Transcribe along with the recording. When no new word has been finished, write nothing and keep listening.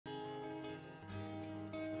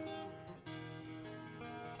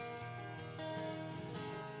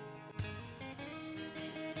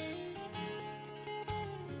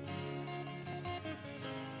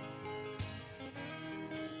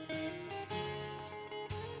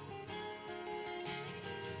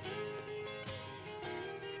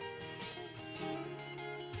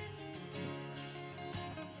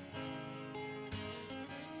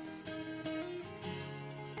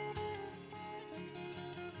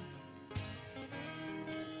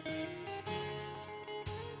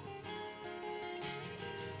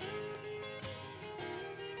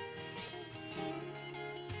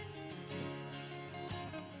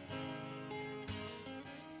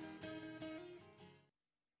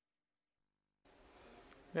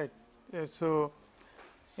Right. So,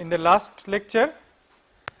 in the last lecture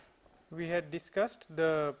we had discussed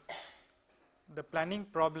the planning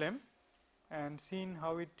problem and seen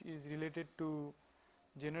how it is related to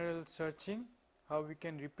general searching, how we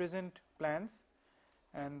can represent plans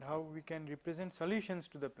and how we can represent solutions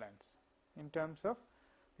to the plans in terms of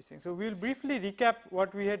this thing. So, we will briefly recap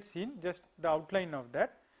what we had seen, just the outline of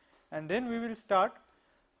that, and then we will start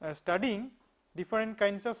studying different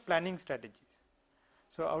kinds of planning strategies.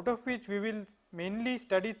 So, out of which we will mainly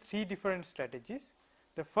study 3 different strategies.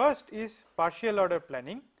 The first is partial order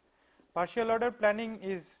planning. Partial order planning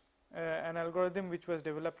is an algorithm which was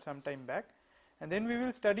developed some time back, and then we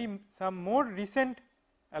will study some more recent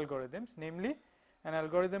algorithms, namely an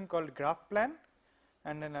algorithm called graph plan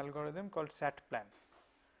and an algorithm called SAT plan.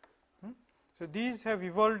 So, these have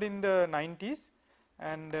evolved in the 90s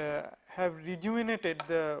and have rejuvenated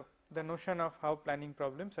the notion of how planning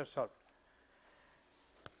problems are solved.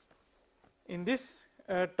 In this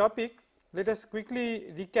topic, let us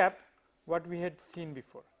quickly recap what we had seen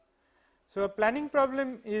before. So, a planning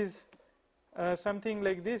problem is something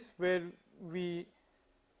like this, where we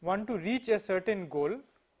want to reach a certain goal,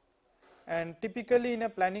 and typically in a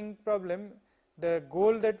planning problem the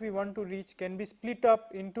goal that we want to reach can be split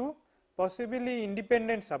up into possibly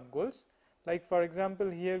independent sub goals. Like for example,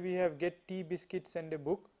 here we have get tea, biscuits and a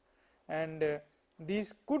book, and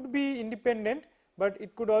these could be independent, but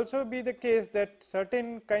it could also be the case that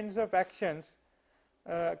certain kinds of actions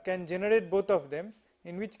can generate both of them,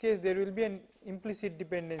 in which case there will be an implicit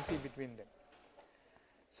dependency between them.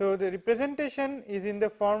 So, the representation is in the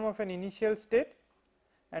form of an initial state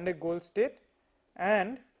and a goal state,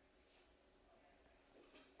 and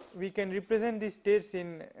we can represent these states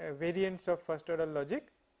in variants of first order logic,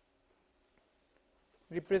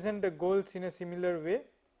 represent the goals in a similar way,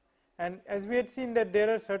 and as we had seen that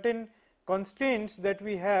there are certain constraints that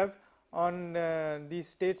we have on these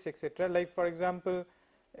states, etc. Like for example,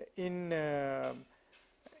 in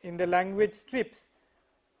the language strips,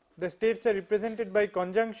 the states are represented by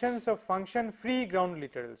conjunctions of function free ground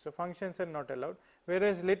literals. So, functions are not allowed,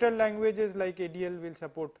 whereas later languages like ADL will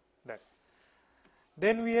support that.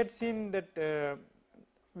 Then we had seen that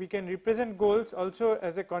we can represent goals also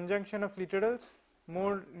as a conjunction of literals.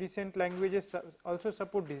 More recent languages also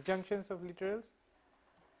support disjunctions of literals,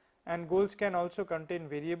 and goals can also contain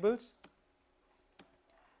variables.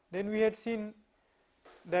 Then we had seen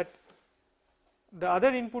that the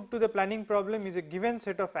other input to the planning problem is a given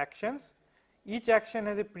set of actions. Each action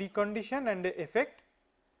has a precondition and an effect.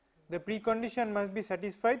 The precondition must be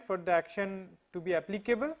satisfied for the action to be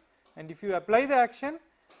applicable, and if you apply the action,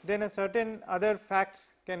 then a certain other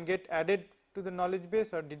facts can get added to the knowledge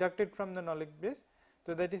base or deducted from the knowledge base.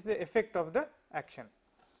 So, that is the effect of the action,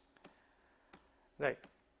 right.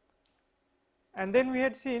 And then we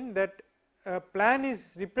had seen that a plan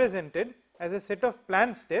is represented as a set of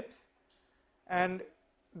plan steps, and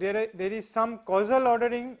there is some causal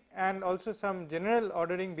ordering and also some general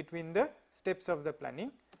ordering between the steps of the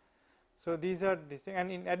planning. So, these are this thing,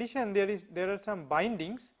 and in addition there are some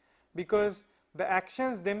bindings, because the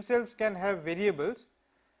actions themselves can have variables.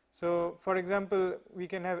 So, for example, we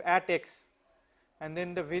can have at x, and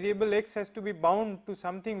then the variable x has to be bound to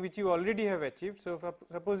something which you already have achieved. So,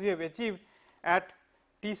 suppose you have achieved at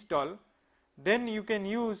t stall, then you can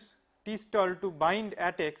use t stall to bind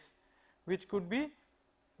at x, which could be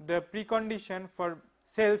the precondition for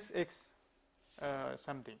cells x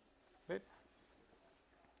something, right.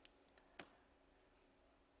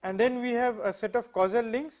 And then we have a set of causal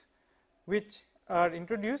links which are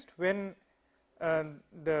introduced when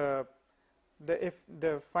the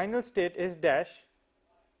final state S dash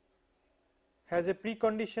has a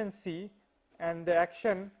precondition C and the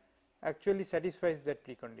action actually satisfies that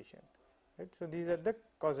precondition, right. So, these are the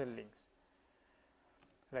causal links,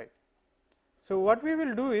 right. So, what we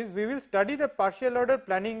will do is we will study the partial order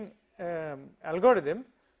planning algorithm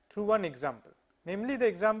through one example, namely the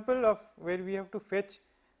example of where we have to fetch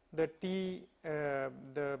the tea,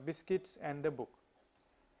 the biscuits and the book.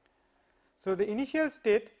 So, the initial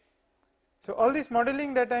state, so all this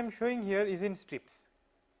modeling that I am showing here is in strips.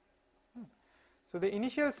 So, the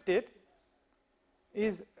initial state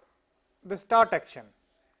is the start action,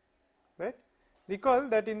 right. Recall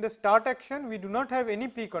that in the start action we do not have any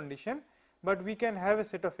precondition, but we can have a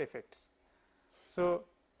set of effects. So,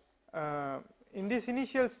 in this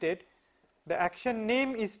initial state the action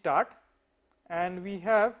name is start, and we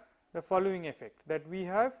have the following effect, that we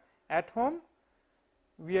have at home,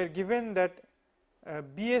 we are given that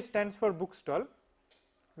BA stands for bookstall,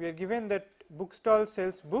 we are given that bookstall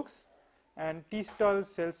sells books and tea stall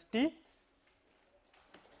sells tea,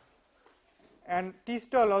 and tea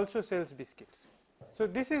stall also sells biscuits. So,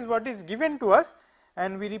 this is what is given to us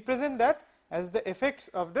and we represent that as the effects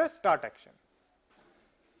of the start action,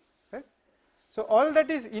 right. So, all that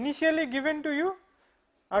is initially given to you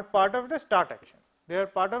are part of the start action, they are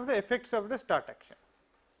part of the effects of the start action,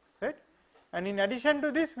 right, and in addition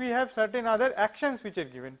to this we have certain other actions which are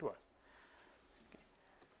given to us.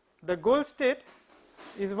 The goal state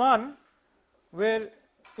is one where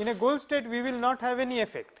in a goal state we will not have any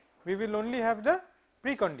effect, we will only have the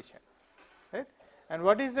precondition, right. And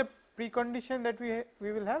what is the precondition that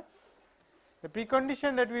we will have? The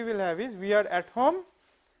precondition that we will have is we are at home,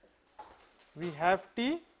 we have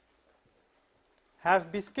tea,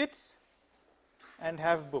 have biscuits and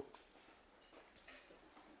have book,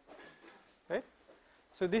 right.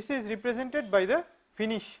 So, this is represented by the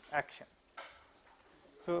finish action.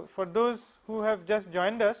 So, for those who have just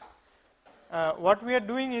joined us, what we are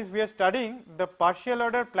doing is we are studying the partial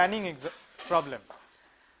order planning problem.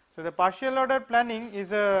 So, the partial order planning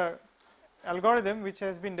is a algorithm which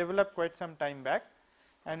has been developed quite some time back,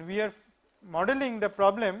 and we are modeling the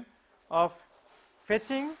problem of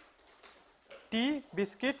fetching tea,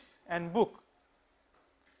 biscuits and book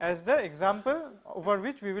as the example over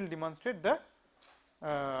which we will demonstrate the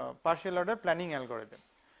partial order planning algorithm.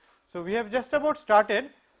 So, we have just about started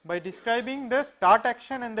by describing the start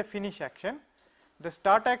action and the finish action. The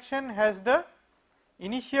start action has the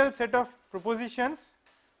initial set of propositions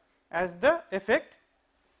as the effect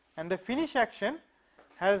and the finish action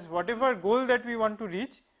has whatever goal that we want to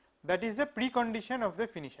reach, that is the precondition of the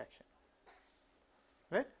finish action,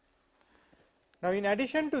 right. Now, in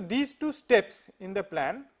addition to these two steps in the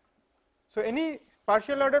plan, so any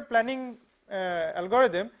partial order planning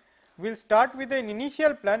algorithm will start with an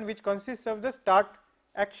initial plan which consists of the start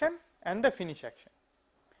action and the finish action,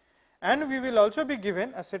 and we will also be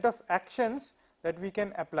given a set of actions that we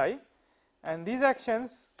can apply, and these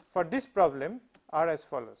actions for this problem are as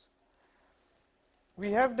follows.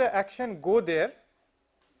 We have the action go there,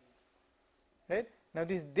 right. Now,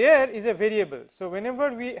 this there is a variable. So,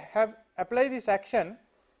 whenever we have apply this action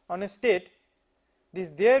on a state, this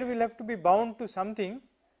there will have to be bound to something,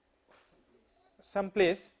 some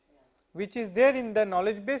place which is there in the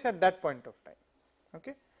knowledge base at that point of time.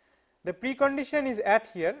 Okay. The precondition is at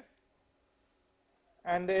here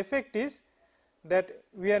and the effect is that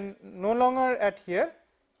we are no longer at here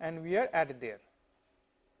and we are at there,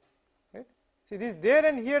 right. See, this there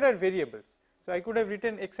and here are variables. So, I could have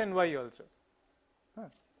written x and y also,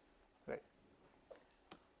 right.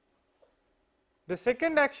 The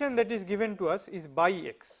second action that is given to us is buy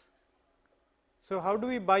x. So, how do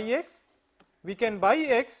we buy x? We can buy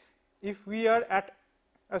x if we are at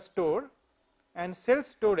a store and sell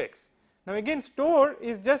store x. Now, again store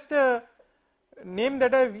is just a name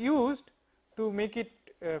that I have used to make it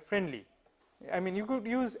friendly. I mean, you could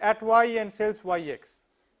use at y and sells yx,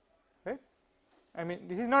 right. I mean,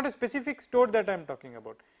 this is not a specific store that I am talking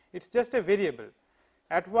about, it is just a variable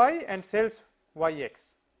at y and sells yx,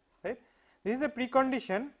 right. This is a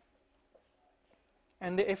precondition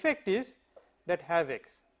and the effect is that have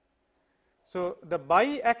x. So, the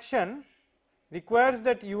buy action requires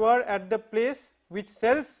that you are at the place which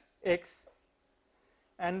sells x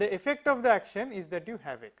and the effect of the action is that you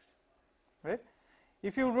have x, right.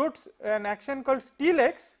 If you wrote an action called steal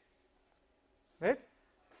x, right,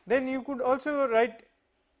 then you could also write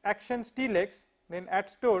action steal x, then at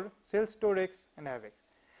store sell store x and have x.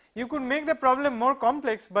 You could make the problem more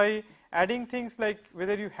complex by adding things like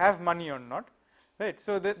whether you have money or not, right.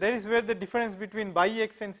 So, there is where the difference between buy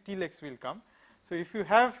x and steal x will come. So, if you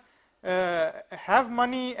have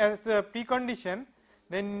money as the precondition,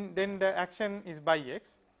 then the action is buy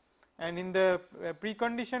x, and in the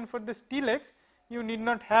precondition for the steal x you need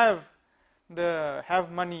not have the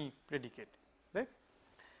have money predicate, right.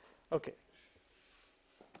 Okay.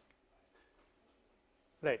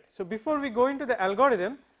 Right. So, before we go into the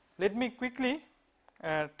algorithm, let me quickly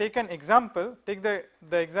take an example, take the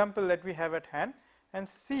example that we have at hand and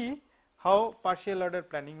see how partial order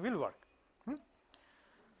planning will work.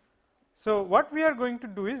 So, what we are going to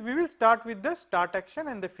do is we will start with the start action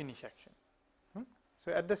and the finish action.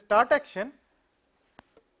 So, at the start action,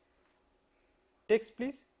 text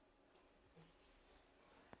please,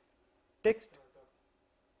 text.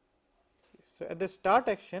 So, at the start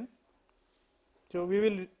action, so we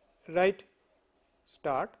will write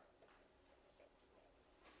start,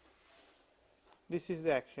 this is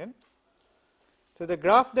the action. So, the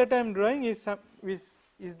graph that I am drawing is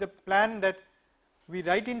the plan that we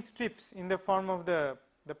write in strips in the form of the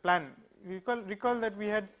plan. Recall that we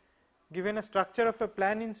had given a structure of a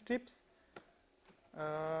plan in strips.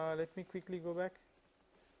 Let me quickly go back.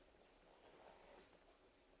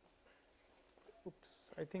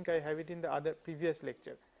 oops, I think I have it in the other previous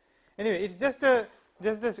lecture. Anyway, it is just the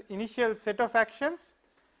initial set of actions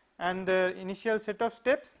and the initial set of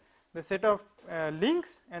steps, the set of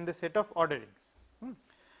links and the set of orderings.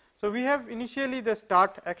 So, we have initially the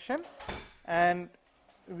start action and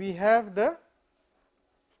we have the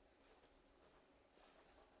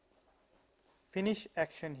finish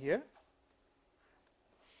action here.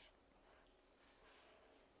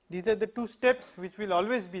 These are the two steps which will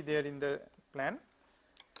always be there in the plan,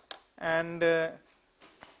 and the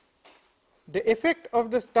effect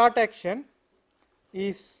of the start action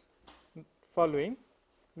is following.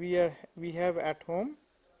 We have at home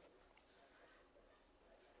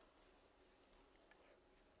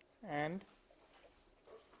and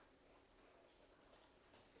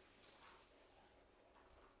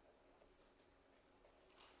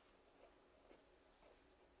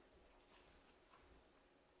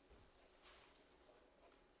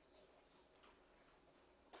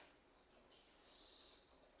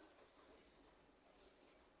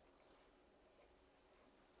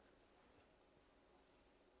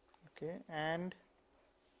okay, and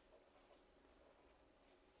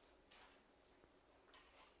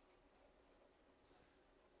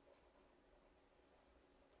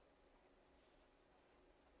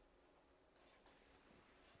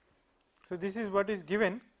so this is what is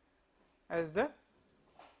given as the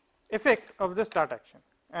effect of the start action,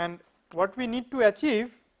 and what we need to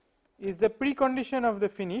achieve is the precondition of the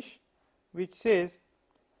finish, which says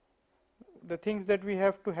the things that we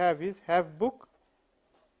have to have is have book,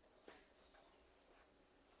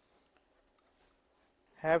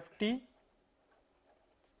 have tea,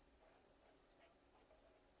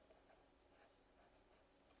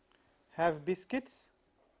 have biscuits,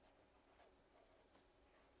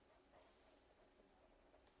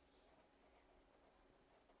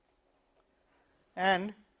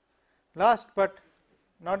 and last but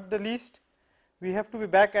not the least, we have to be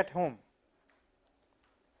back at home.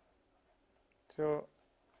 So,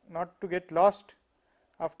 not to get lost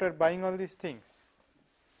after buying all these things,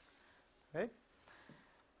 right.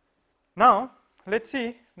 Now, let us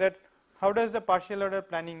see that how does the partial order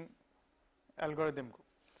planning algorithm go.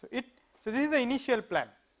 So, this is the initial plan,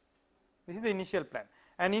 this is the initial plan,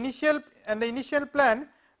 and the initial plan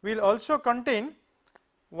will also contain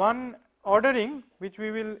one ordering which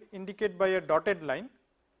we will indicate by a dotted line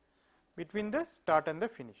between the start and the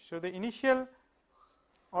finish. So, the initial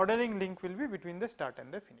ordering link will be between the start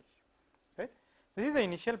and the finish, right. This is the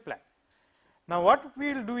initial plan. Now, what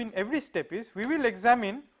we will do in every step is we will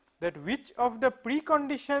examine that which of the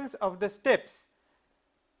preconditions of the steps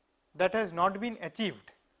that has not been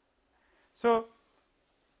achieved. So,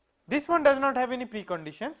 this one does not have any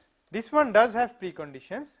preconditions, this one does have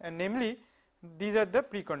preconditions, and namely these are the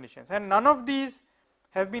preconditions, and none of these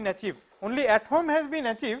have been achieved. Only at home has been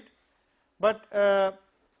achieved, but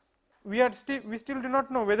we still do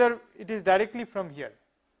not know whether it is directly from here,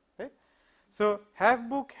 right. So, have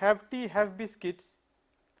book, have tea, have biscuits,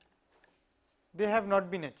 they have not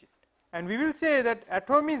been achieved, and we will say that at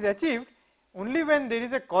home is achieved only when there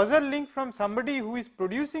is a causal link from somebody who is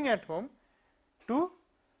producing at home to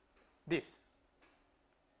this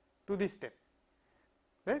step,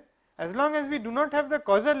 right. As long as we do not have the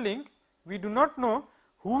causal link, we do not know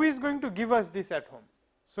who is going to give us this at home.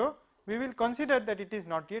 So, we will consider that it is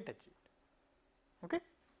not yet achieved. Okay.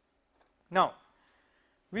 Now,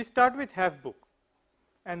 we start with have book,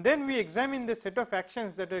 and then we examine the set of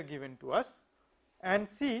actions that are given to us and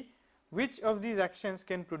see which of these actions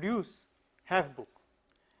can produce have book,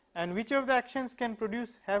 and which of the actions can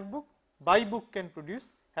produce have book. Buy book can produce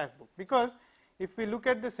have book, because if we look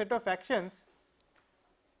at the set of actions,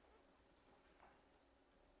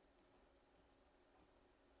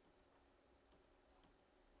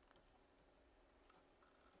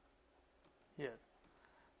 here,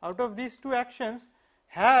 out of these two actions,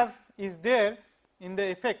 have is there in the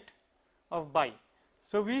effect of buy.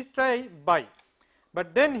 So, we try buy,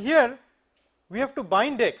 but then here we have to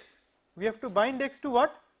bind x, we have to bind x to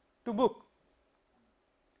what? To book.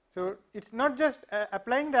 So, it is not just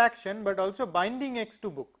applying the action, but also binding x to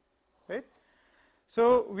book, right.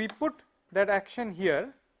 So, we put that action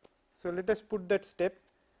here. So, let us put that step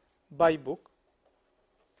buy book,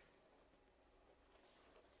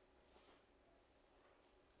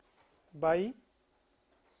 buy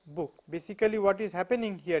book. Basically, what is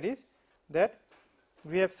happening here is that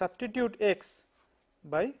we have substitute x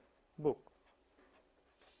by book,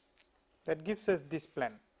 that gives us this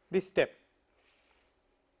plan, this step,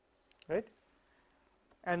 right.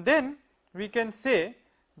 And then we can say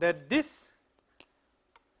that this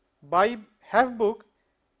buy have book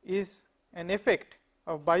is an effect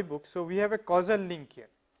of buy book. So, we have a causal link here,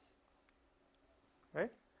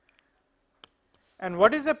 right. And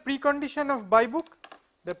what is the precondition of buy book?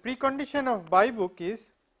 The precondition of buy book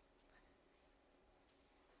is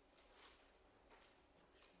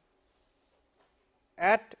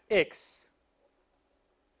at x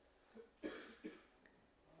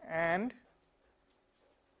and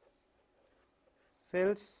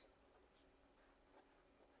sells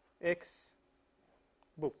x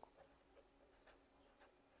book.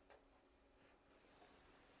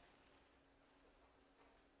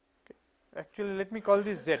 Okay. Actually, let me call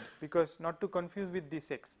this z, because not to confuse with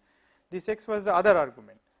this x. This x was the other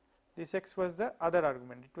argument. This x was the other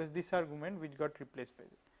argument. It was this argument which got replaced by z.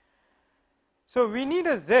 So, we need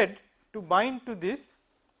a z to bind to this,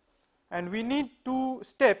 and we need two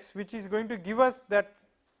steps which is going to give us that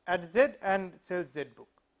at z and sells z book,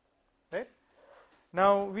 right.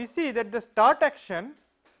 Now, we see that the start action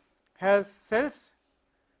has sells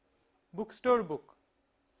bookstore book,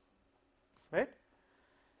 right.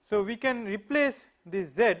 So, we can replace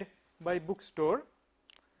this z by bookstore.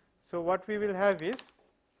 So, what we will have is,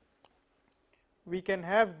 we can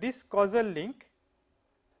have this causal link,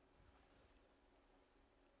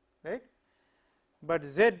 right, but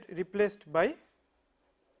z replaced by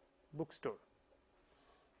bookstore.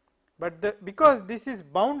 But because this is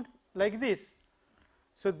bound like this,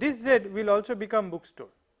 so this z will also become bookstore.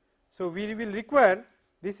 So, we will require,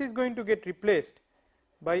 this is going to get replaced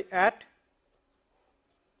by at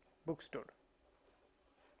bookstore,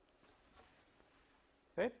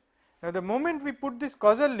 right. Now, the moment we put this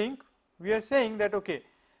causal link, we are saying that okay,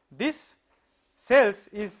 this sells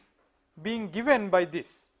is being given by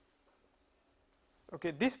this,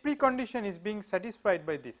 okay, this precondition is being satisfied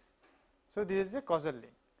by this. So, this is a causal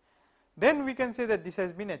link. Then we can say that this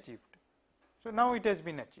has been achieved. So, now it has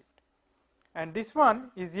been achieved, and this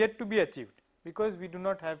one is yet to be achieved, because we do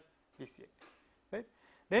not have this yet, right.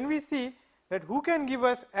 Then we see that who can give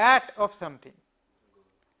us at of something.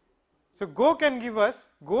 So, go can give us,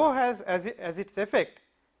 go has as its effect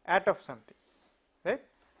at of something, right.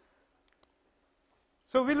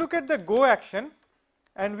 So, we look at the go action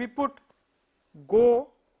and we put go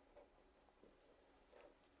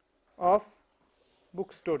of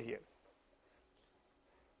bookstore here,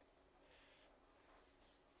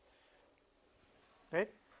 right,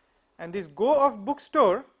 and this go of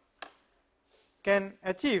bookstore can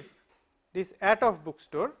achieve this at of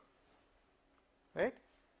bookstore, right.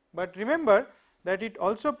 But remember that it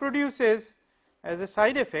also produces as a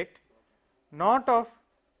side effect not of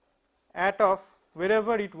at of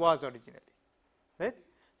wherever it was originally, right.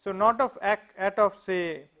 So, not of at of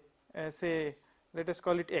say let us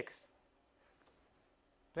call it x,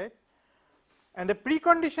 right, and the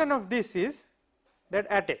precondition of this is that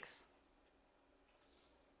at x,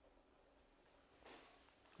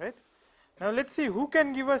 right. Now, let us see who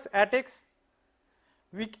can give us at x.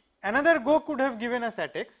 Another go could have given us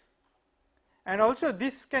at x, and also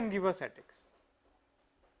this can give us at x,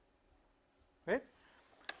 right.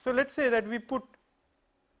 So, let us say that we put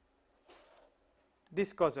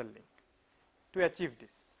this causal link to achieve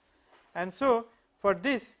this, and so for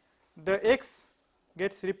this the x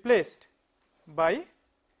gets replaced by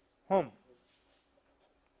home,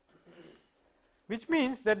 which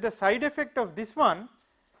means that the side effect of this one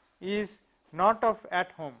is not of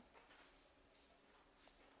at home,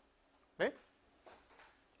 right.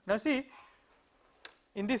 Now, see,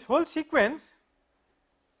 in this whole sequence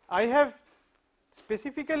I have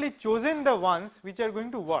specifically chosen the ones which are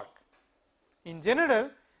going to work. In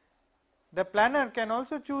general, the planner can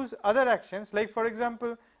also choose other actions, like for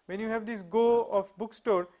example, when you have this go of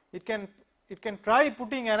bookstore, it can try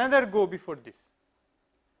putting another go before this,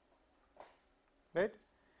 right.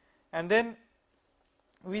 And then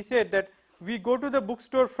we said that we go to the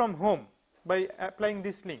bookstore from home by applying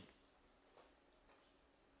this link.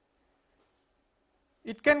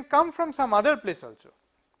 It can come from some other place also.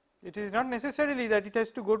 It is not necessarily that it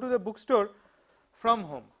has to go to the bookstore from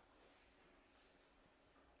home.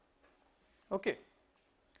 Okay.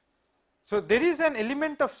 So, there is an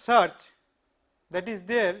element of search that is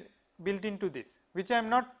there built into this, which I am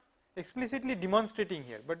not explicitly demonstrating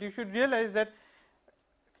here, but you should realize that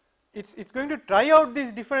it is going to try out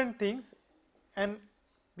these different things and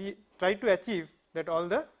we try to achieve that all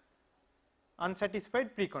the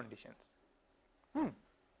unsatisfied preconditions.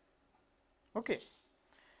 Okay.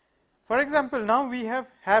 For example, now we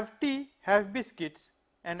have tea, have biscuits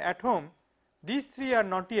and at home, these three are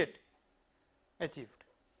not yet achieved.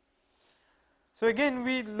 So, again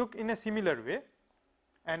we look in a similar way,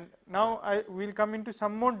 and now I will come into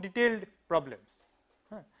some more detailed problems.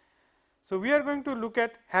 So, we are going to look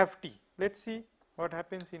at have tea. Let us see what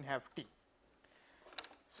happens in have t.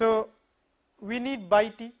 So, we need by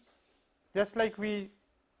t, just like we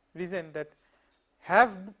reasoned that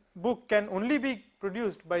have book can only be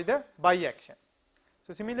produced by the by action.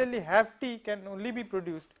 So, similarly have t can only be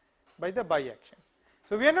produced by the by action.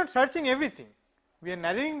 So, we are not searching everything, we are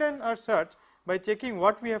narrowing down our search by checking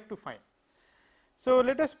what we have to find. So,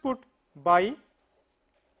 let us put by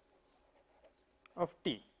of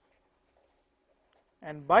t,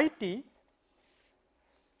 and by t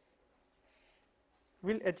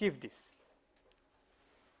will achieve this,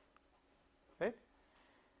 right.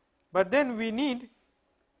 But then we need,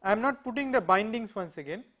 I am not putting the bindings once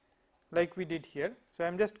again like we did here. So, I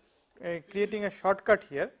am just creating a shortcut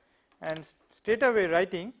here and straight away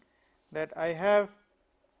writing that I have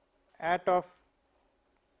at of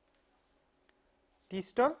T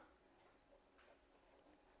stall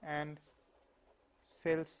and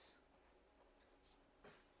cells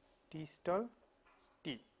T stall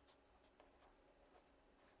T,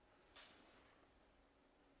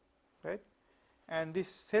 right, and this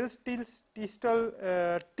cells T stall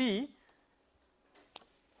T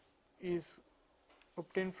is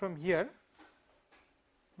obtained from here,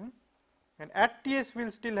 and at Ts will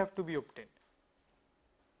still have to be obtained,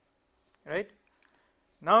 right.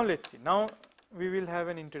 Now, let us see, now we will have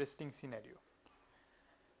an interesting scenario.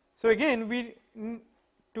 So, again we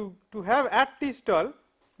to have at T stall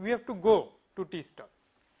we have to go to T stall.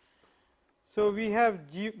 So, we have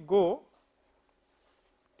go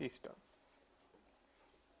T stall,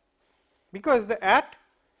 because the at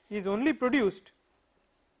is only produced,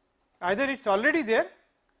 either it is already there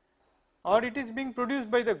or it is being produced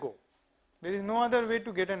by the go, there is no other way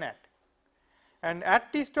to get an at, and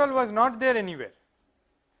at T stall was not there anywhere.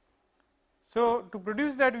 So, to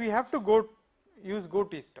produce that we have to go use go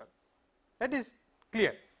T stall, that is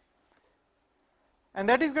clear, and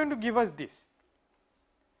that is going to give us this.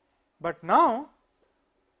 But now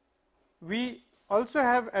we also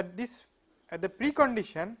have at this, at the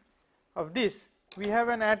precondition of this, we have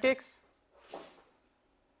an at x,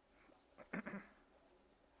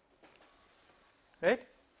 right.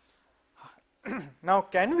 Now,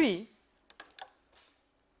 can we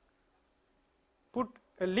put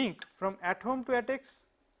a link from at home to at x?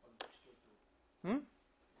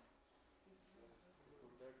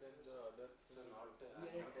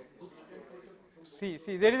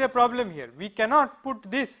 See, there is a problem here, we cannot put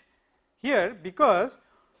this here, because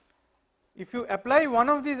if you apply one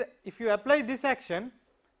of these, if you apply this action,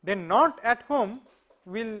 then not at home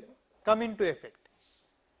will come into effect,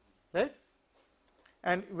 right,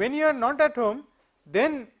 and when you are not at home,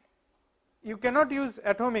 then you cannot use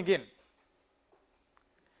at home again.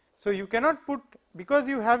 So, you cannot put, because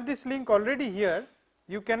you have this link already here,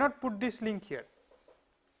 you cannot put this link here.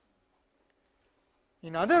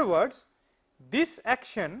 In other words, this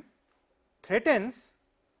action threatens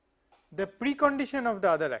the precondition of the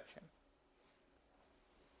other action,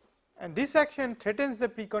 and this action threatens the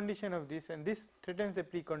precondition of this, and this threatens the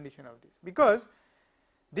precondition of this, because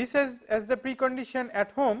this has as the precondition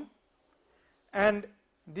at home, and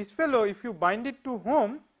this fellow if you bind it to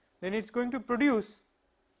home, then it is going to produce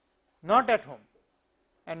not at home,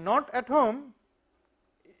 and not at home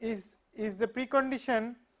is the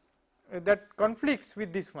precondition that conflicts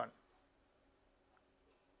with this one.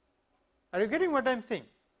 Are you getting what I am saying?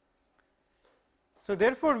 So,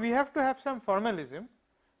 therefore, we have to have some formalism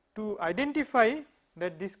to identify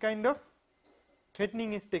that this kind of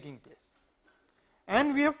threatening is taking place,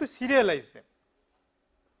 and we have to serialize them,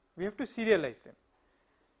 we have to serialize them.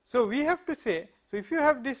 So, we have to say, so if you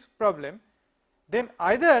have this problem, then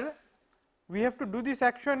either we have to do this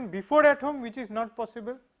action before at home, which is not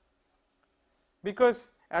possible, because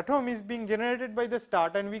at home is being generated by the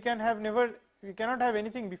start, and we cannot have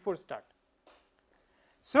anything before start.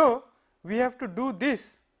 So, we have to do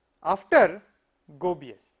this after go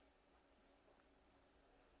BS,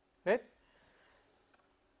 right.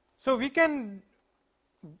 So, we can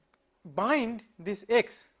bind this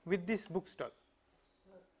x with this book stall.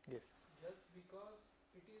 Yes. Just because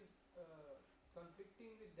it is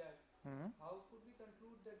conflicting with that, how could we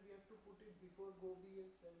conclude that we have to put it before go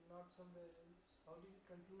BS and not somewhere else? How did we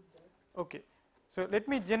conclude that? Okay. So, let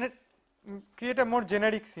me create a more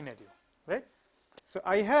generic scenario, right. So,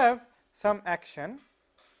 I have some action,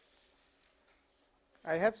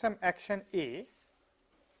 A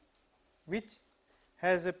which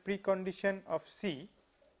has a precondition of C,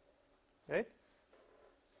 right,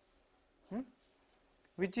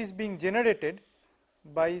 which is being generated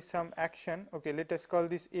by some action. Okay, let us call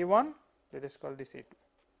this A1, let us call this A2,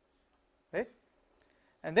 right,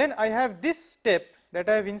 and then I have this step that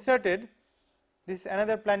I have inserted, this is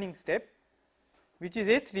another planning step, which is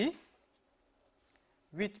A3,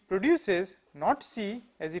 which produces not C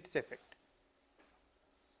as its effect,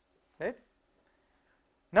 right.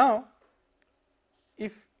 Now,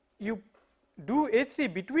 if you do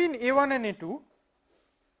A3 between A1 and A2,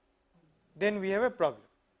 then we have a problem,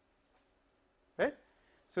 right.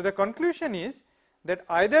 So, the conclusion is that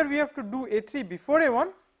either we have to do A3 before A1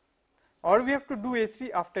 or we have to do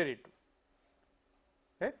A3 after A2,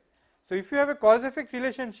 right. So, if you have a cause effect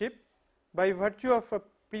relationship by virtue of a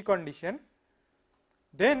precondition,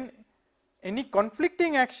 then any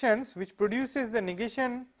conflicting actions which produces the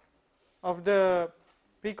negation of the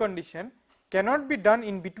precondition cannot be done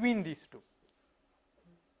in between these two.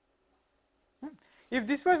 If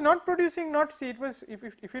this was not producing not C, it was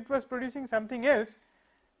if it was producing something else,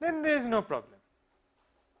 then there is no problem,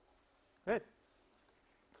 right.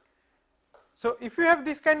 So, if you have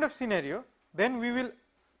this kind of scenario, then we will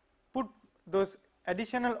put those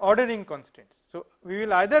additional ordering constraints. So, we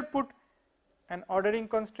will either put an ordering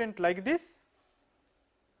constraint like this,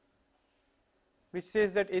 which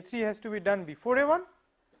says that A3 has to be done before A1,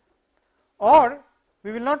 or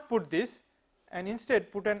we will not put this and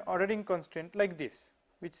instead put an ordering constraint like this,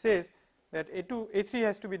 which says that A3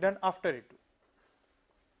 has to be done after A2,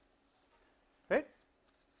 right,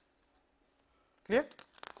 clear.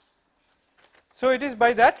 So, it is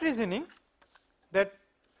by that reasoning that,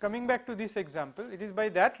 coming back to this example, it is by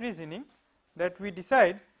that reasoning that we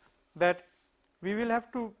decide that we will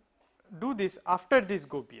have to do this after this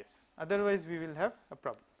go PS, otherwise we will have a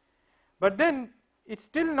problem. But then it is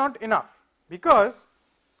still not enough, because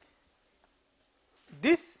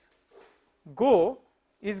this go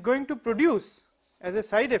is going to produce as a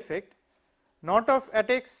side effect not of at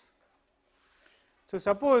x. So,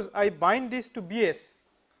 suppose I bind this to BS,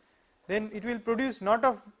 then it will produce not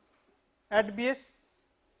of at BS.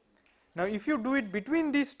 Now, if you do it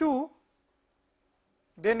between these two,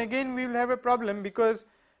 then again we will have a problem, because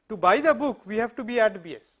to buy the book we have to be at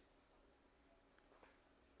BS.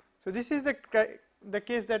 So, this is the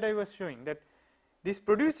case that I was showing, that this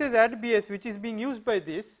produces at BS, which is being used by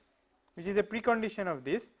this, which is a precondition of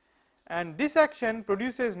this, and this action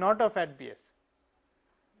produces not of at BS,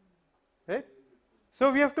 right.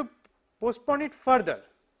 So, we have to postpone it further,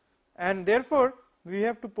 and therefore, we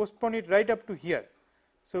have to postpone it right up to here.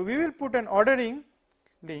 So, we will put an ordering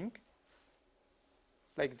link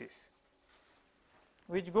like this,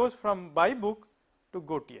 which goes from buy book to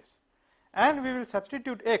go TS, and we will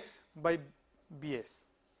substitute x by BS,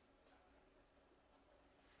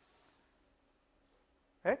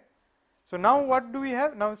 right. So, now what do we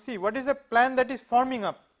have? Now, see what is the plan that is forming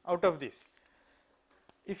up out of this.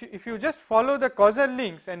 If you just follow the causal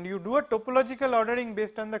links and you do a topological ordering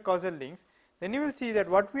based on the causal links, then you will see that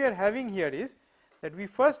what we are having here is that we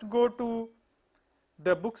first go to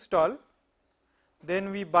the book stall,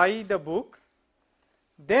 then we buy the book,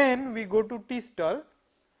 then we go to tea stall,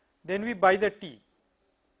 then we buy the tea,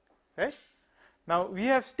 right. Now, we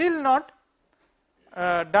have still not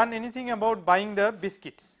done anything about buying the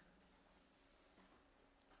biscuits,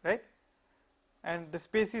 right, and the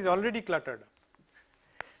space is already cluttered.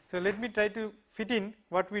 So, let me try to fit in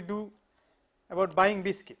what we do about buying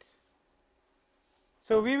biscuits.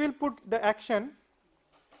 So, we will put the action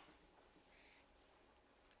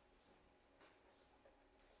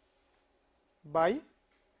buy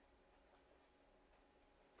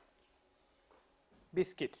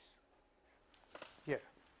biscuits here,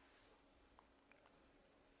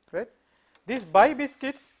 right. This buy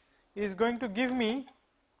biscuits is going to give me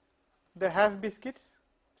the half biscuits.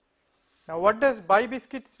 Now, what does buy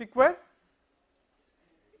biscuits require?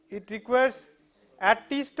 It requires at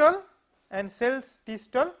tea stall and sells tea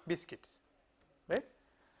stall biscuits, right.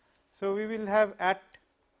 So, we will have at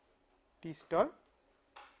tea stall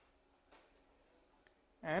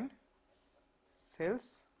and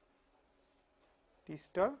sells tea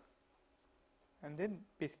stall and then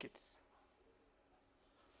biscuits,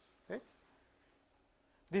 right.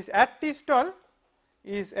 This at tea stall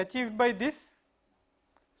is achieved by this.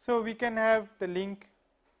 So, we can have the link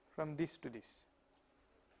from this to this,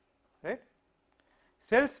 right.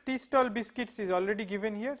 Sells tea stall biscuits is already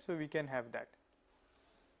given here. So, we can have that,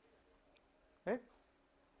 right.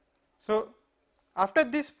 So, after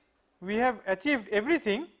this we have achieved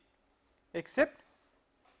everything except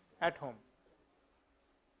at home,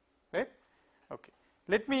 right. Okay.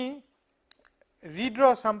 Let me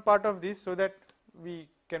redraw some part of this so that we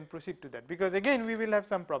can proceed to that, because again we will have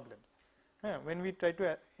some problems when we try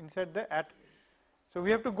to insert the at. So, we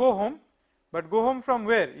have to go home, but go home from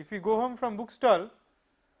where? If we go home from book stall,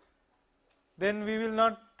 then we will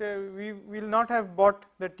not have bought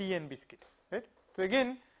the tea and biscuits, right. So,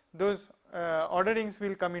 again those orderings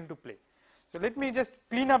will come into play. So, let me just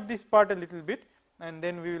clean up this part a little bit and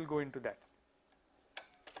then we will go into that.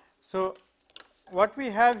 So, what we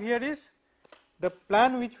have here is the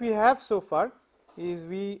plan which we have so far is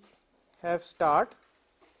we have start,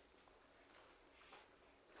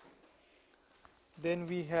 then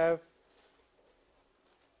we have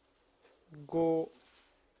go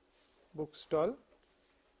book stall,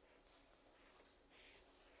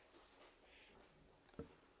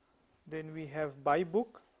 then we have buy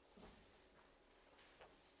book,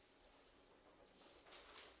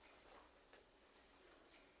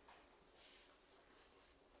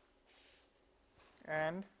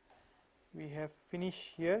 and we have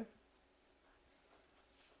finish here.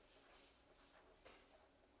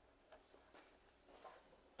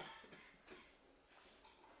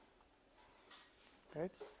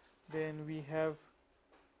 Right. Then we have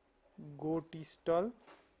go tea stall,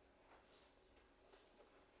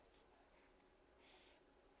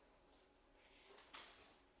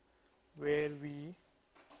 where we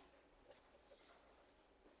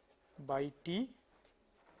buy tea,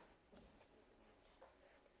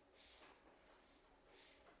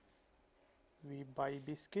 we buy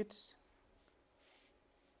biscuits,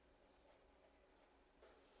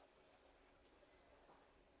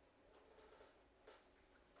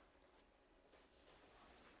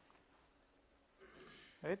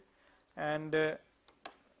 right, and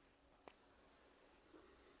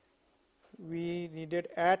we needed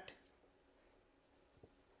at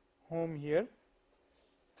home here,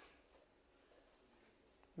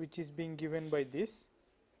 which is being given by this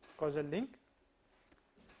causal link.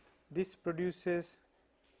 This produces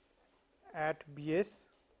at BS,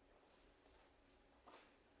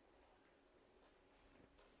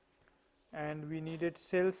 and we needed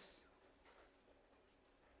sales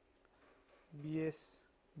BS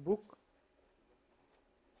book,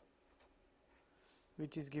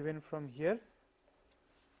 which is given from here,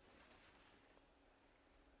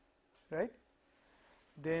 right.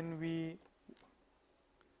 Then we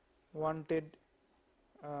wanted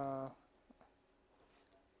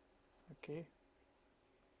okay,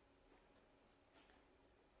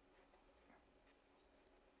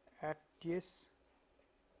 at TS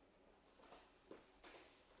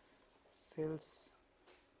sales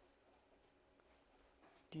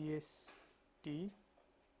TST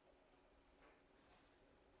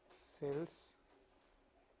sales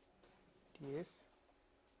TS,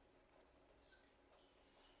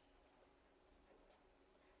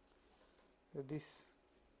 so this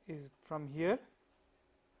is from here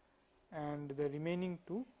and the remaining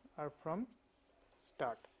two are from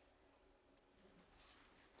start,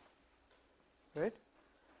 right.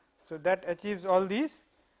 So, that achieves all these,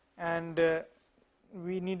 and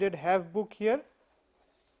we needed have book here,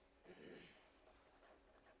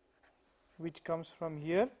 which comes from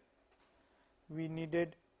here. We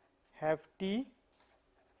needed have tea,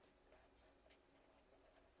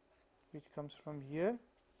 which comes from here.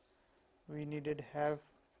 We needed have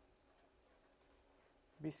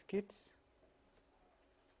biscuits,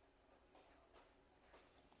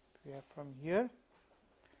 we have from here,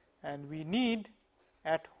 and we need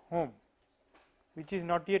at home, which is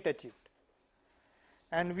not yet achieved.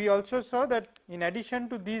 And we also saw that in addition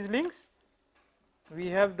to these links, we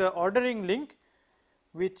have the ordering link,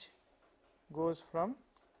 which goes from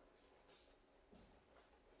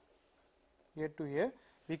here to here,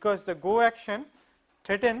 because the go action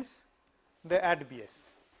threatens the add BS,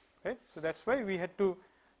 right. So, that is why we had to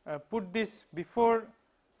put this before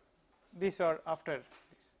this or after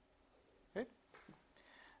this, right.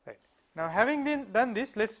 Right. Now, having done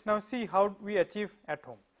this, let us now see how we achieve at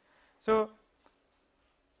home. So,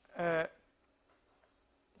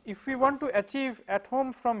 if we want to achieve at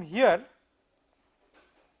home from here,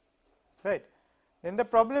 right, then the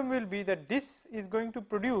problem will be that this is going to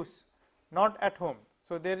produce not at home.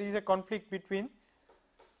 So, there is a conflict between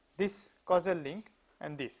this causal link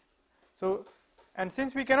and this. So, and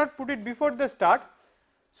since we cannot put it before the start,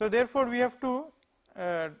 so therefore, we have to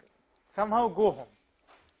somehow go home.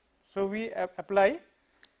 So, we apply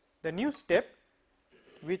the new step,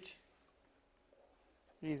 which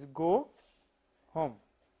is go home.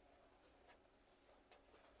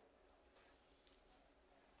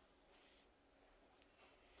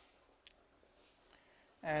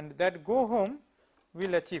 And that go home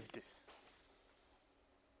will achieve this.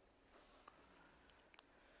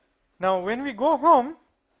 Now, when we go home,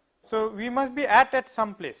 so we must be at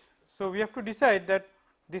some place. So, we have to decide that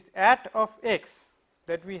this at of x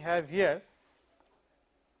that we have here,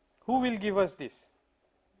 who will give us this,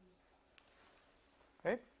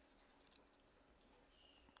 right.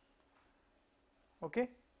 Okay.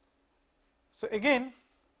 So, again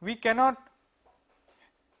we cannot,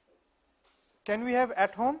 can we have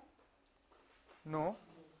at home? No,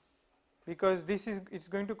 because this is, it is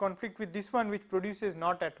going to conflict with this one which produces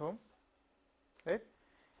not at home, right.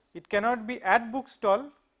 It cannot be at book stall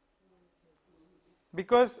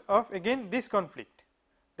because of again this conflict,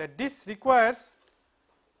 that this requires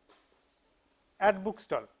at book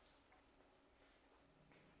stall,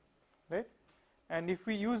 right, and if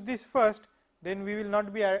we use this first, then we will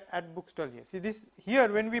not be at book stall here. See this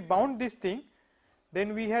here, when we bound this thing,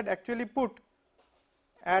 then we had actually put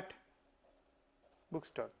at book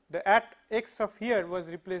stall, the at x of here was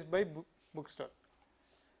replaced by book stall.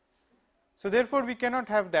 So, therefore, we cannot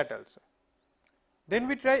have that also. Then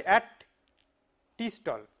we try at t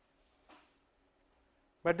stall,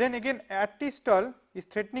 but then again at t stall is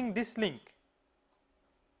threatening this link,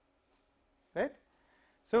 right.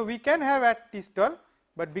 So, we can have at t stall,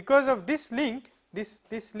 but because of this link, this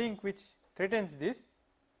link which threatens this,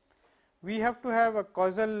 we have to have a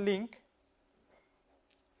causal link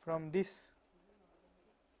from this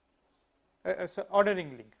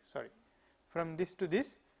ordering link, sorry, from this to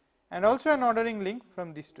this, and also an ordering link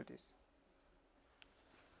from this to this,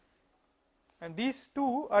 and these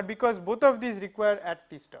two are because both of these require at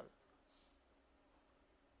t stall.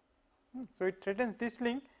 So, it threatens this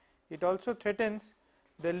link, it also threatens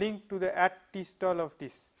the link to the at t stall of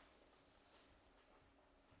this,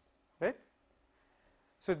 right.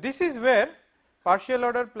 So, this is where partial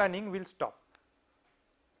order planning will stop.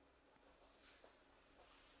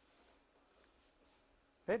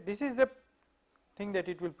 Right. This is the thing that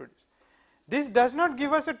it will produce. This does not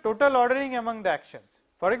give us a total ordering among the actions.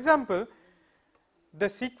 For example, the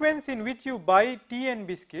sequence in which you buy tea and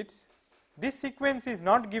biscuits, this sequence is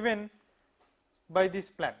not given by this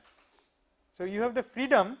plan. So, you have the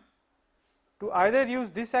freedom to either use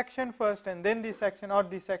this action first and then this action, or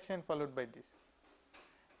this action followed by this.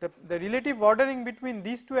 The relative ordering between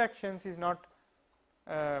these two actions is not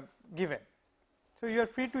given. So, you are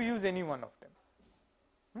free to use any one of them.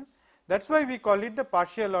 That is why we call it the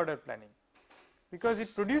partial order planning, because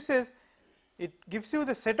it produces, it gives you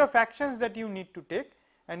the set of actions that you need to take,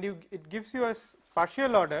 and it gives you a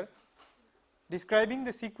partial order describing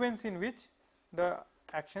the sequence in which the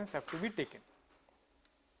actions have to be taken,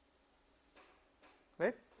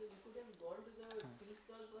 right. So, you could have gone to the tea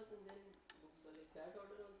stall first and then book stall, like that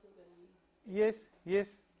order also can be?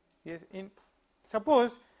 Yes. In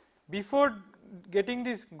suppose before getting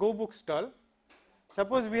this go book stall,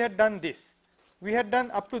 suppose we had done this, we had done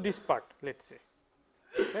up to this part, let us say,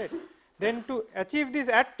 right. Then to achieve this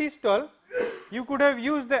at tea stall, you could have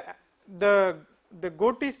used the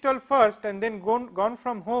go tea stall first and then gone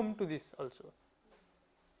from home to this also,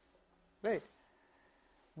 right.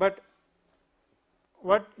 But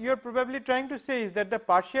what you are probably trying to say is that the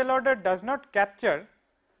partial order does not capture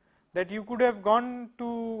that you could have gone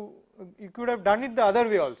to, you could have done it the other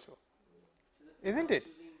way also, isn't it?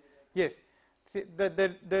 Yes. See,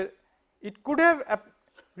 it could have,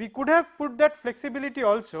 we could have put that flexibility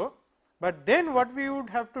also, but then what we would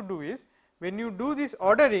have to do is, when you do this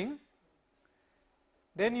ordering,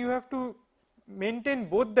 then you have to maintain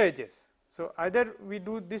both the edges. So, either we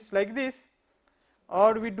do this like this,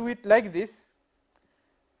 or we do it like this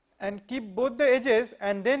and keep both the edges,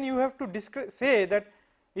 and then you have to say that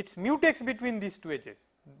it is mutex between these two edges,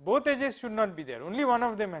 both edges should not be there, only one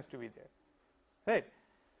of them has to be there, right.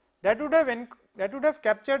 That would have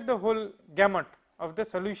captured the whole gamut of the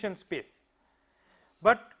solution space,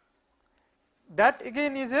 but that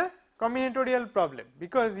again is a combinatorial problem,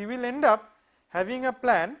 because you will end up having a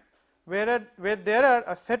plan where there are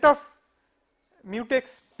a set of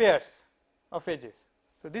mutex pairs of edges.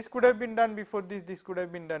 So, this could have been done before this could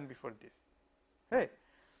have been done before this, right,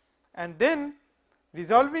 and then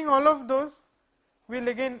resolving all of those will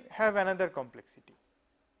again have another complexity.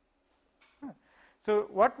 So,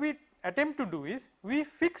 what we attempt to do is, we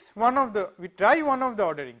try one of the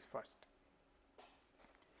orderings first.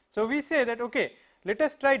 So, we say that okay, let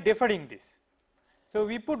us try deferring this. So,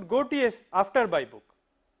 we put go TS after buy book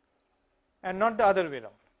and not the other way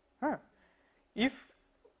around. If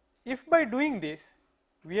by doing this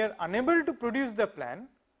we are unable to produce the plan,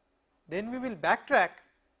 then we will backtrack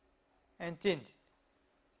and change it,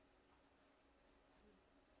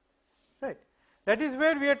 right. That is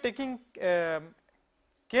where we are taking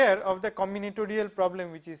care of the combinatorial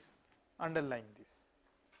problem which is underlying this.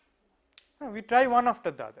 We try one after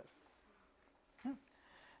the other.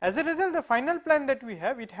 As a result, the final plan that we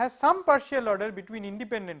have, it has some partial order between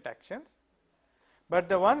independent actions, but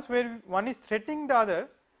the ones where one is threatening the other,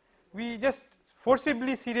 we just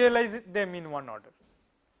forcibly serialize them in one order.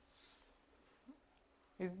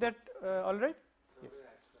 Is that all right? Yes. What is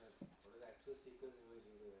the actual sequence you will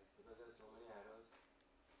use because there are so many arrows?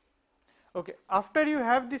 Okay, after you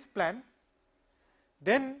have this plan,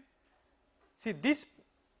 then see this,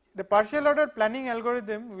 the partial order planning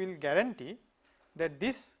algorithm will guarantee that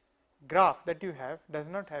this graph that you have does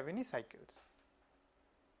not have any cycles.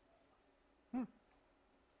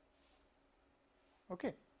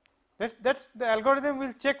 Okay, that's the algorithm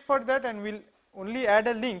will check for that and will only add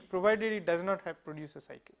a link provided it does not have produce a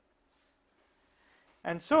cycle.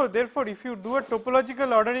 And so therefore, if you do a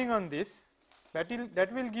topological ordering on this, that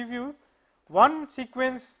will give you one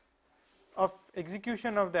sequence of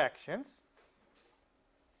execution of the actions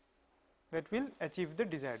that will achieve the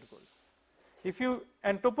desired goal. If you,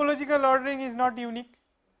 and topological ordering is not unique.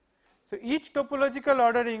 So each topological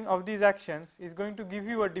ordering of these actions is going to give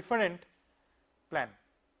you a different plan,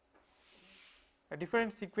 a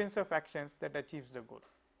different sequence of actions that achieves the goal.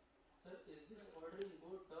 Sir, is this ordering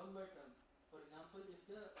go term by term? For example, if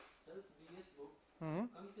the cell's BS book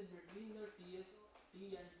comes in between the T and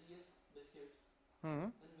TS biscuits,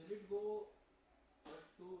 then will it go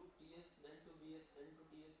first to TS, then to BS, then to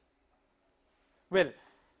TS? Well,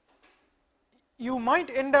 you might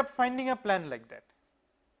end up finding a plan like that.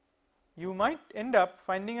 You might end up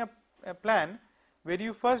finding a plan where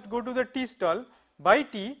you first go to the T stall, buy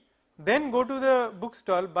tea, then go to the book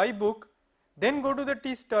stall, buy book, then go to the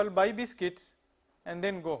tea stall, buy biscuits, and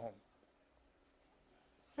then go home.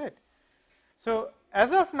 Right. So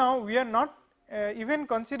as of now, we are not even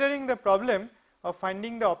considering the problem of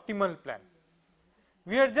finding the optimal plan.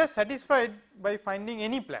 We are just satisfied by finding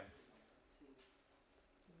any plan.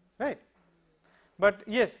 Right. But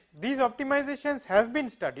yes, these optimizations have been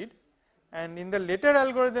studied, and in the later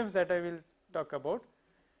algorithms that I will talk about,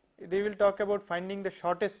 they will talk about finding the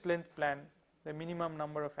shortest length plan, the minimum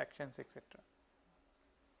number of actions, etc.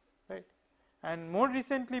 Right. And more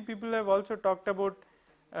recently, people have also talked about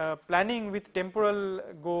planning with temporal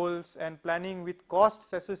goals and planning with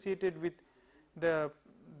costs associated with the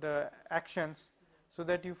actions, so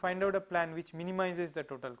that you find out a plan which minimizes the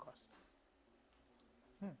total cost.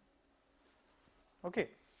 Okay.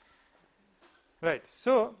 Right.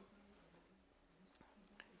 So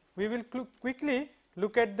we will quickly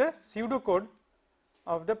look at the pseudocode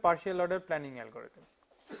of the partial order planning algorithm.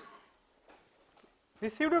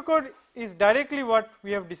 This pseudocode is directly what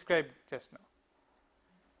we have described just now.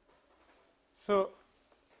 So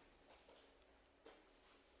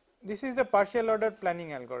this is the partial order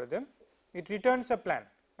planning algorithm. It returns a plan.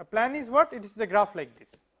 A plan is what? It is the graph like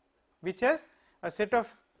this, which has a set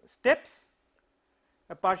of steps,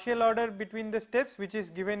 a partial order between the steps, which is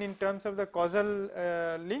given in terms of the causal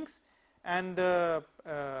links and the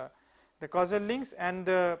causal links and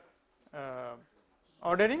the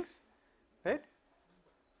orderings, right,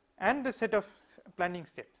 and the set of planning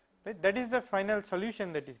steps, right. That is the final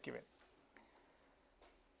solution that is given.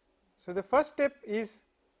 So the first step is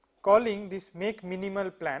calling this make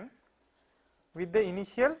minimal plan with the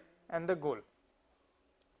initial and the goal.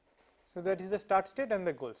 So that is the start state and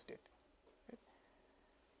the goal state.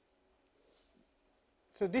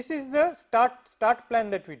 So this is the start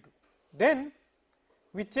plan that we do. Then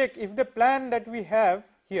we check if the plan that we have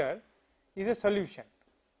here is a solution.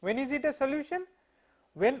 When is it a solution?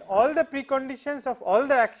 When all the preconditions of all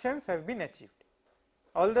the actions have been achieved.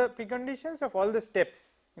 All the preconditions of all the steps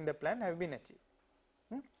in the plan have been achieved.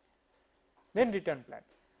 Then return plan.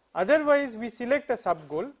 Otherwise, we select a sub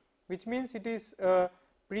goal, which means it is a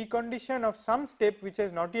precondition of some step which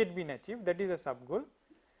has not yet been achieved, that is a sub goal.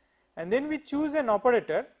 And then we choose an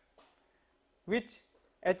operator which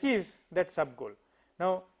achieves that sub goal.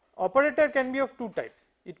 Now operator can be of two types.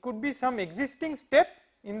 It could be some existing step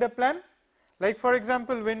in the plan, like for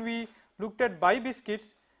example when we looked at buy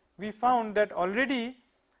biscuits, we found that already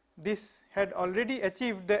this had already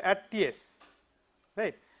achieved the at TS,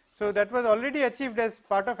 right. So that was already achieved as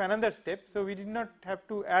part of another step, so we did not have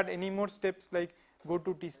to add any more steps like go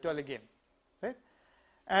to T stall again, right.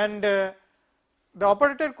 And the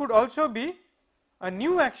operator could also be a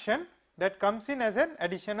new action that comes in as an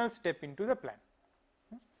additional step into the plan.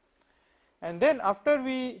 And then after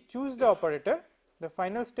we choose the operator, the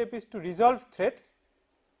final step is to resolve threads,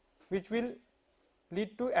 which will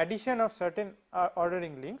lead to addition of certain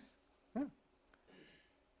ordering links,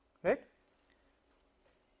 right.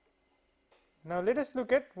 Now let us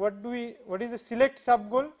look at what is the select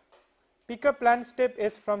sub goal. Pick a plan step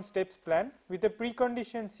S from steps plan with a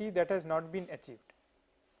precondition C that has not been achieved,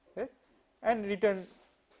 right, and return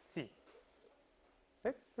C,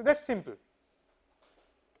 right. So that is simple.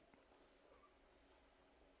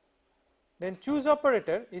 Then choose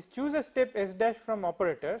operator is choose a step S dash from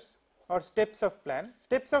operators or steps of plan.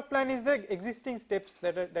 Steps of plan is the existing steps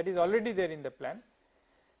that is already there in the plan,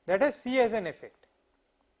 that has C as an effect.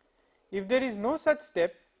 If there is no such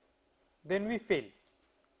step, then we fail.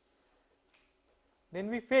 Then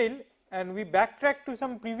we fail and we backtrack to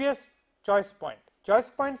some previous choice point. Choice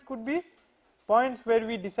points could be points where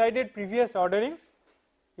we decided previous orderings,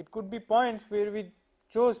 it could be points where we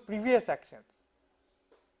chose previous actions,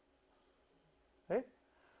 right.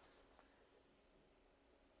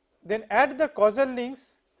 Then add the causal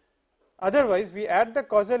links, otherwise we add the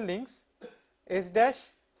causal links S dash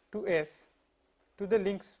to S to the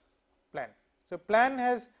links plan. So, plan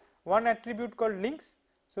has one attribute called links,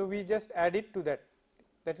 so we just add it to that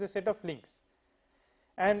is a set of links.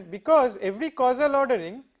 And because every causal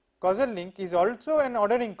link is also an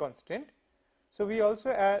ordering constraint, so we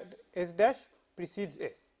also add S dash precedes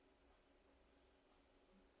S,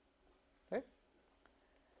 right.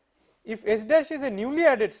 If S dash is a newly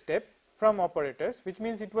added step from operators, which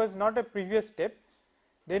means it was not a previous step,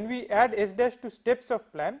 then we add S dash to steps of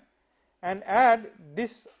plan and add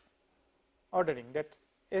this ordering, that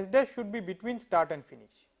S dash should be between start and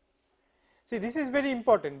finish. See, this is very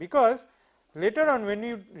important because later on when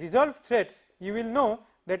you resolve threads, you will know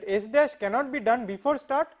that S dash cannot be done before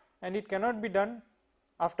start and it cannot be done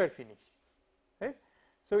after finish, right.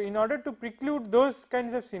 So, in order to preclude those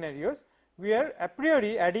kinds of scenarios, we are a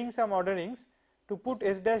priori adding some orderings to put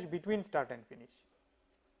S dash between start and finish,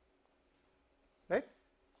 right.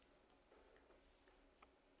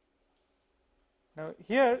 Now,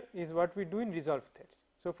 here is what we do in resolve threads.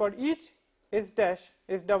 So, for each S dash,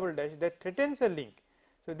 S double dash that threatens a link.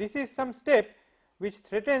 So, this is some step which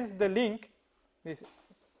threatens the link, this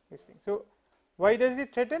thing. So, why does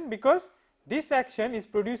it threaten? Because this action is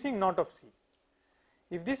producing not of C.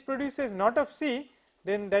 If this produces not of C,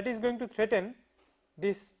 then that is going to threaten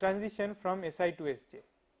this transition from Si to Sj,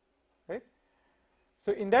 right.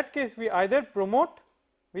 So, in that case we either promote,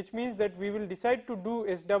 which means that we will decide to do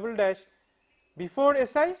S double dash before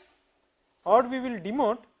Si, or we will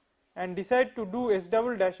demote and decide to do S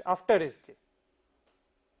double dash after Sj,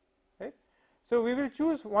 right. So, we will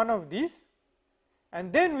choose one of these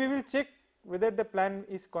and then we will check whether the plan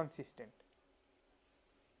is consistent,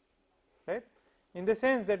 right, in the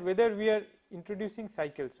sense that whether we are introducing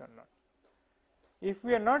cycles or not. If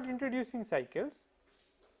we are not introducing cycles,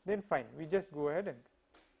 then fine, we just go ahead and,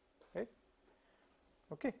 right,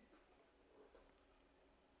 okay.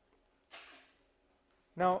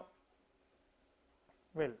 Now,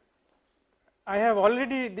 well, I have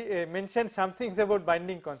already mentioned some things about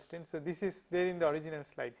binding constraints. So, this is there in the original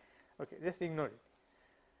slide, okay, just ignore it.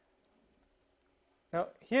 Now,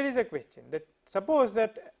 here is a question, that suppose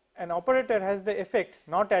that an operator has the effect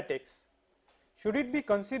not at x, should it be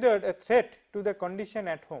considered a threat to the condition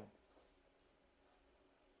at home,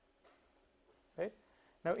 right.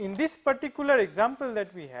 Now, in this particular example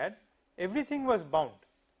that we had, everything was bound,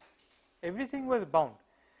 everything was bound.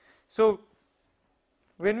 So,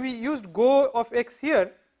 when we used go of x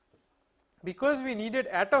here, because we needed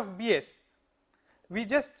at of Bs, we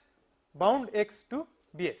just bound x to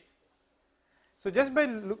Bs. So, just by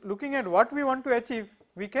looking at what we want to achieve,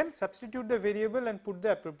 we can substitute the variable and put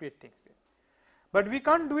the appropriate things there, but we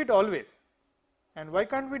can't do it always. And why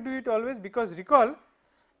can't we do it always? Because recall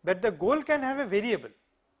that the goal can have a variable.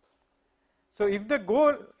 So, if the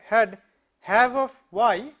goal had have of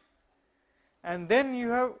y, and then you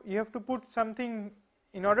have to put something,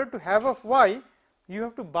 in order to have of y, you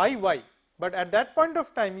have to buy y, but at that point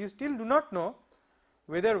of time you still do not know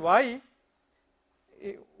whether y,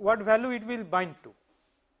 what value it will bind to,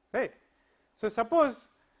 right. So, suppose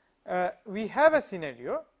we have a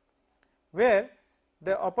scenario where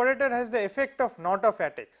the operator has the effect of not of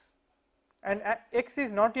at x and x is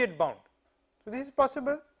not yet bound. So, this is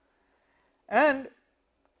possible, and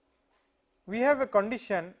we have a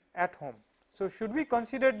condition at home. So, should we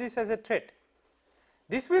consider this as a threat?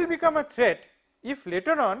 This will become a threat if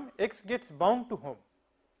later on x gets bound to home.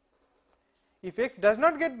 If x does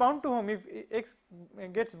not get bound to home, if x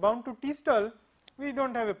gets bound to T stall, we do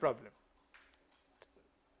not have a problem,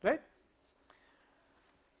 right.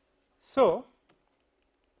 So,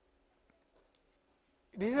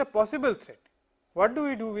 this is a possible threat. What do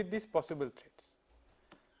we do with these possible threats?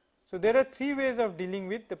 So, there are three ways of dealing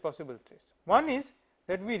with the possible threats. One is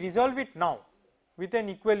that we resolve it now with an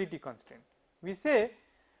equality constraint. We say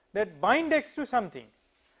that bind x to something.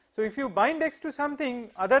 So, if you bind x to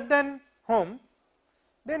something other than home,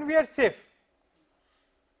 then we are safe,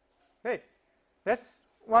 right. That is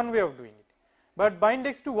one way of doing it, but bind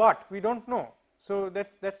x to what, we do not know. So, that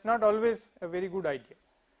is not always a very good idea.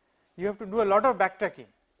 You have to do a lot of backtracking.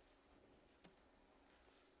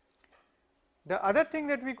 the other thing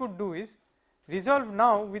that we could do is resolve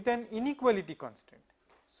now with an inequality constraint.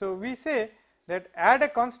 So, we say that add a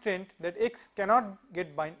constraint that x cannot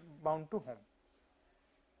get bound to home,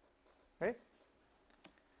 right,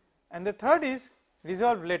 and the third is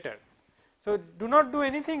resolve later. So, do not do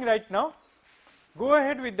anything right now, go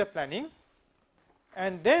ahead with the planning,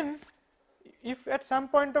 and then if at some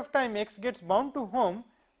point of time x gets bound to home,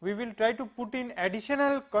 we will try to put in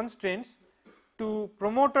additional constraints to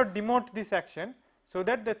promote or demote this action, so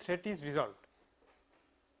that the threat is resolved,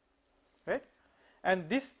 right. And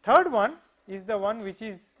this third one is the one which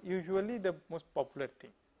is usually the most popular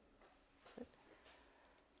thing, right.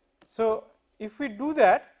 So, if we do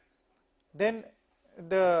that, then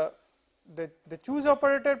the choose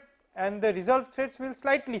operator and the resolve threats will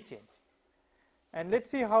slightly change, and let us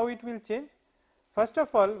see how it will change. First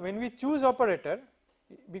of all, when we choose operator,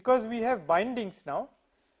 because we have bindings now,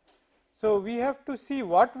 so we have to see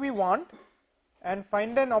what we want and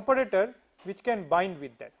find an operator which can bind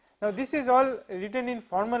with that. Now, this is all written in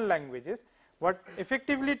formal languages. What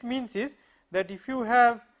effectively it means is that if you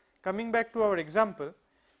have, coming back to our example,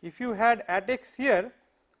 if you had at x here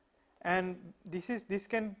and this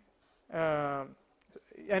can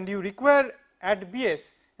and you require at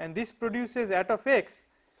bs and this produces at of x,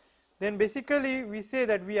 then basically we say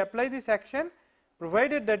that we apply this action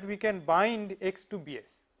provided that we can bind x to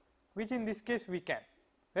bs, which in this case we can,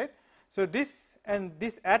 right. So, this and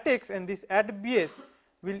this at x and this at bs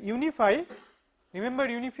will unify. Remember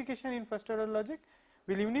unification in first order logic,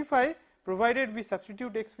 will unify provided we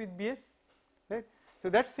substitute x with bs, right. So,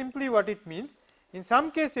 that is simply what it means. In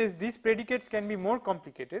some cases these predicates can be more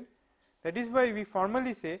complicated, that is why we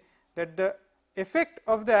formally say that the effect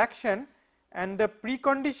of the action and the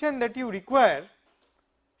precondition that you require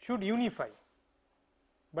should unify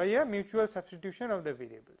by a mutual substitution of the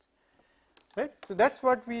variables, right. So, that is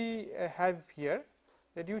what we have here,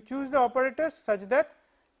 that you choose the operators such that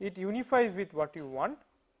it unifies with what you want,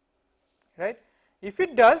 right. If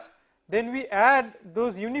it does, then we add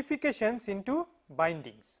those unifications into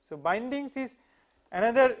bindings. So, bindings is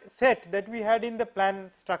another set that we had in the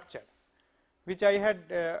plan structure, which I had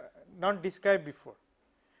not described before.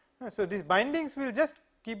 So, these bindings will just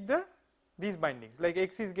keep these bindings, like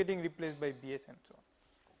x is getting replaced by bs and so on,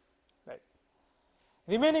 right.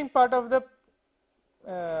 Remaining part of the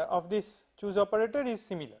of this choose operator is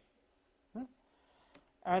similar,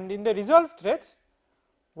 and in the resolve threats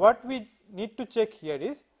what we need to check here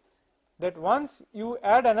is that once you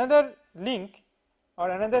add another link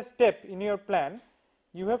or another step in your plan,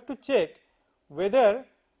 you have to check whether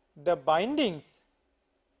the bindings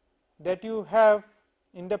that you have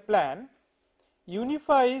in the plan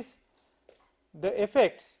unifies the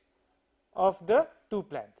effects of the two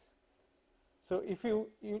plans. So,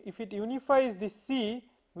 if it unifies this C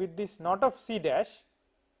with this not of C dash,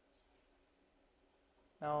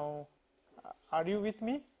 now are you with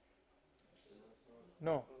me?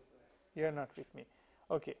 No, you are not with me.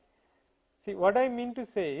 Okay. See, what I mean to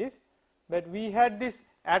say is that we had this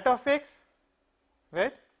at of x,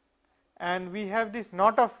 right, and we have this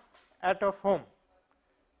not of at of home.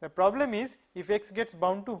 The problem is if x gets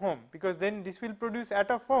bound to home, because then this will produce at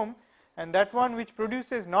of home, and that one which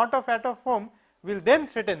produces not of at of home will then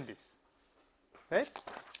threaten this, right.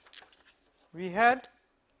 We had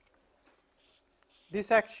this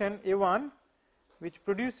action A1 which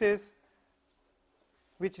produces,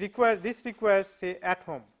 which requires say at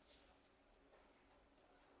home,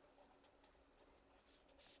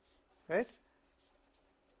 right,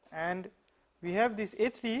 and we have this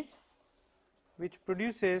A3 which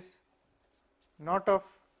produces not of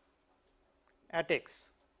at x.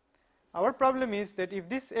 Our problem is that if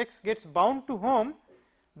this x gets bound to home,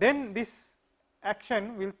 then this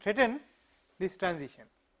action will threaten this transition,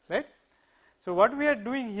 right. So, what we are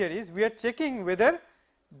doing here is we are checking whether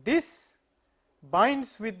this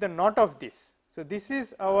binds with the not of this. So, this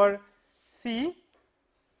is our C,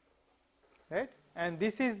 right, and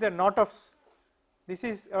this is the not of, this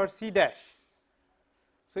is our C dash.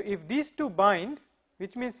 So, if these two bind,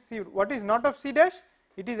 which means see what is not of C dash,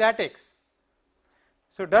 it is at x.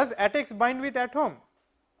 So, does at x bind with at home?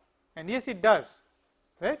 And yes, it does,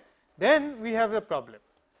 right, then we have a problem.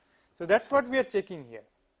 So, that is what we are checking here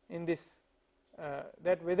in this,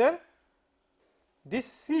 that whether this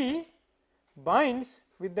C binds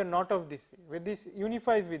with the not of this C, where this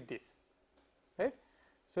unifies with this, right.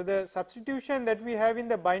 So, the substitution that we have in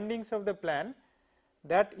the bindings of the plan,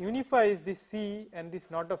 that unifies this C and this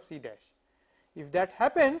not of C dash. If that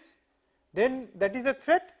happens, then that is a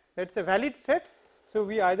threat, that is a valid threat. So,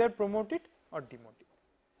 we either promote it or demote it,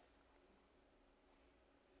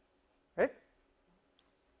 right.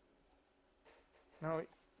 Now,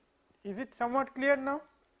 is it somewhat clear now?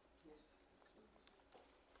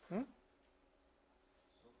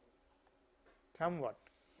 Somewhat.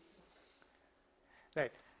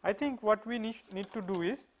 Right. I think what we need to do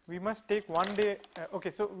is we must take one day. Okay.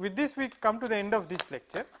 So, with this we come to the end of this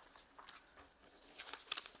lecture.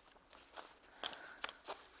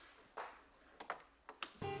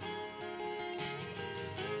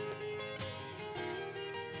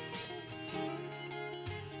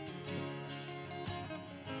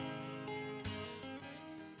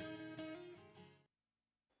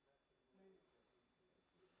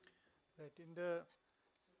 Right. In the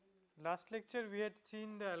last lecture we had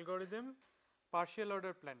seen the algorithm partial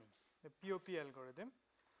order planning, the POP algorithm.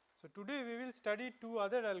 So, today we will study two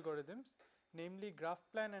other algorithms, namely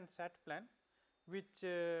GraphPlan and SATPlan, which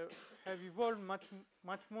have evolved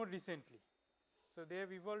much more recently. So, they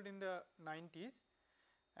have evolved in the 90s,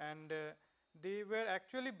 and they were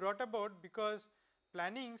actually brought about because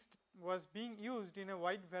planning was being used in a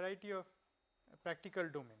wide variety of practical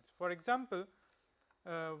domains. For example,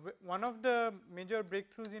 one of the major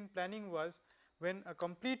breakthroughs in planning was when a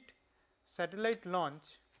complete satellite launch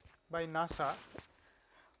by NASA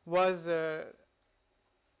was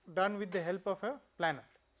done with the help of a planner.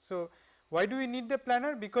 So, why do we need the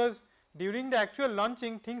planner? Because during the actual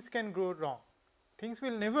launching things can go wrong, things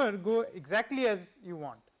will never go exactly as you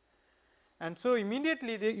want, and so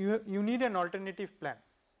immediately you need an alternative plan.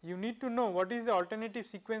 You need to know what is the alternative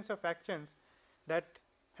sequence of actions that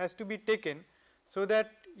has to be taken, so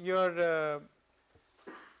that your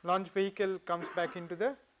launch vehicle comes back into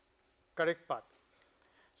the correct path.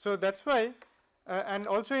 So, that is why and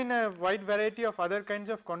also in a wide variety of other kinds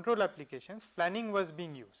of control applications planning was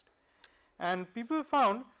being used, and people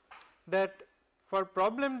found that for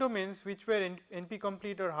problem domains which were NP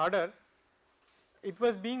complete or harder, it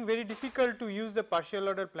was being very difficult to use the partial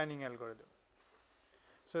order planning algorithm.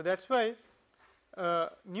 So, that is why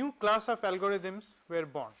new class of algorithms were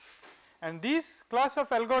born, and these class of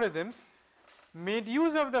algorithms made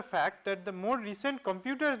use of the fact that the more recent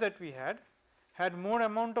computers that we had more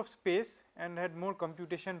amount of space and had more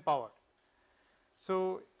computation power.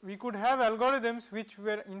 So, we could have algorithms which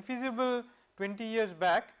were infeasible 20 years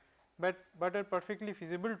back, but are perfectly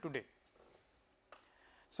feasible today.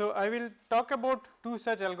 So, I will talk about two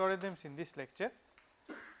such algorithms in this lecture.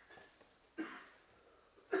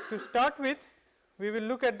 To start with, we will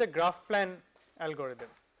look at the GraphPlan algorithm.